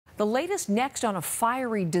The latest next on a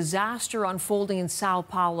fiery disaster unfolding in Sao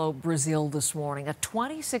Paulo, Brazil this morning. A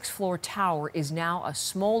 26-floor tower is now a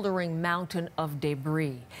smoldering mountain of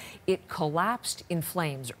debris. It collapsed in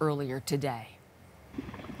flames earlier today.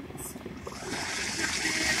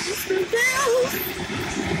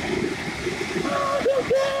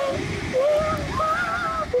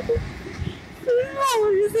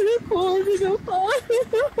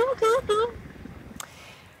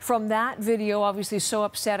 From that video, obviously so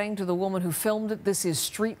upsetting to the woman who filmed it, this is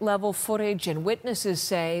street-level footage, and witnesses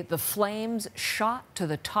say the flames shot to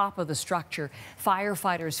the top of the structure.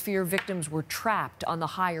 Firefighters fear victims were trapped on the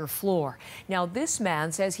higher floor. Now, this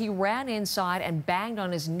man says he ran inside and banged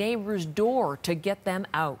on his neighbor's door to get them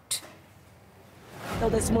out. Eu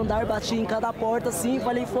desci no andar, bati em cada porta assim,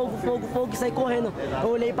 falei fogo, fogo, fogo e saí correndo. Eu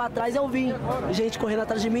olhei para trás e eu vi gente correndo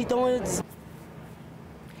atrás de mim, então eu disse...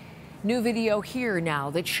 New video here now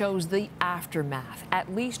that shows the aftermath.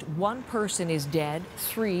 At least one person is dead,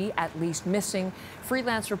 3 at least missing.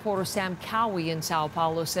 Freelance reporter Sam Cowie in Sao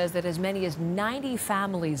Paulo says that as many as 90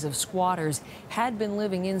 families of squatters had been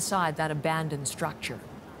living inside that abandoned structure.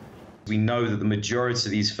 We know that the majority of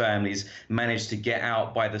these families managed to get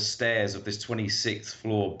out by the stairs of this 26th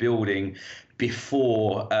floor building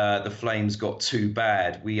before the flames got too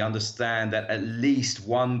bad. We understand that at least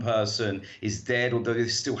one person is dead, although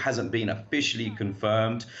this still hasn't been officially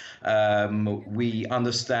confirmed. We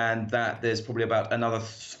understand that there's probably about another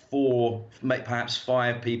 4, perhaps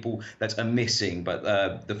 5 people that are missing, but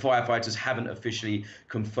the firefighters haven't officially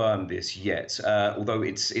confirmed this yet. Although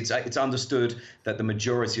it's understood that the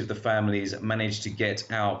majority of the families managed to get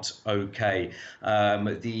out okay.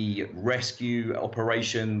 The rescue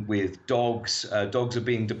operation with dogs are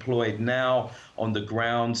being deployed now on the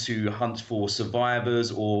ground to hunt for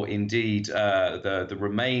survivors or indeed the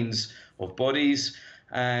remains of bodies.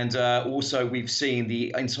 And also we've seen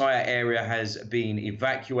the entire area has been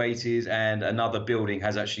evacuated and another building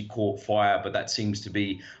has actually caught fire, but that seems to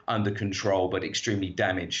be under control, but extremely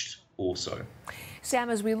damaged also.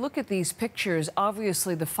 Sam, as we look at these pictures,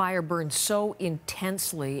 obviously the fire burned so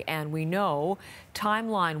intensely, and we know,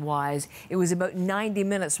 timeline-wise, it was about 90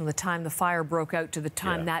 minutes from the time the fire broke out to the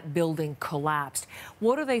time that building collapsed.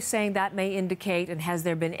 What are they saying that may indicate, and has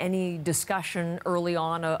there been any discussion early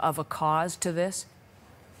on of a cause to this?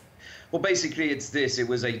 Well, basically, it's this. It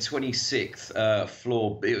was a 26th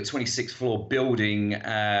floor building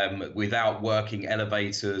without working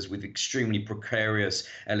elevators, with extremely precarious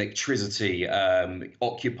electricity,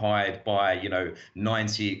 occupied by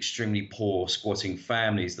 90 extremely poor squatting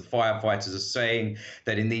families. The firefighters are saying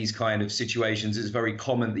that in these kind of situations, it's very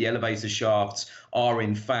common the elevator shafts are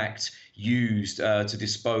in fact used to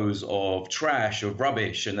dispose of trash or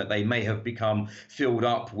rubbish, and that they may have become filled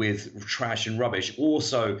up with trash and rubbish.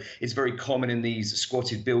 Also, it's very common in these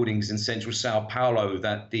squatted buildings in central Sao Paulo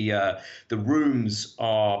that the rooms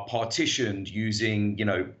are partitioned using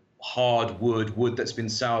hard wood that's been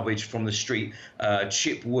salvaged from the street,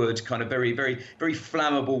 chip wood, kind of very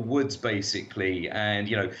flammable woods basically. And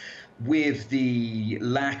with the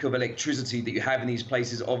lack of electricity that you have in these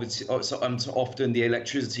places, obviously, often the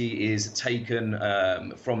electricity is taken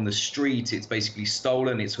from the street. It's basically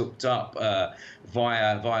stolen. It's hooked up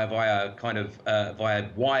via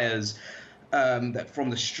wires from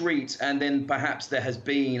the street, and then perhaps there has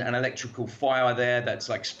been an electrical fire there that's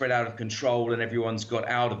like spread out of control, and everyone's got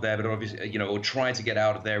out of there, but obviously, or tried to get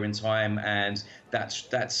out of there in time, and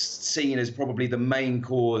that's seen as probably the main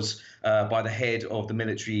cause by the head of the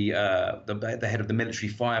military, the head of the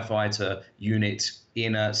military firefighter unit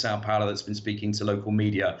in Sao Paulo that's been speaking to local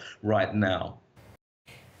media right now.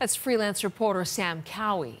 That's freelance reporter Sam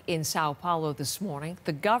Cowie in Sao Paulo this morning.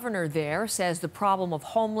 The governor there says the problem of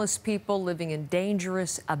homeless people living in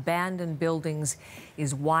dangerous, abandoned buildings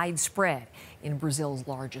is widespread in Brazil's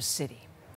largest city.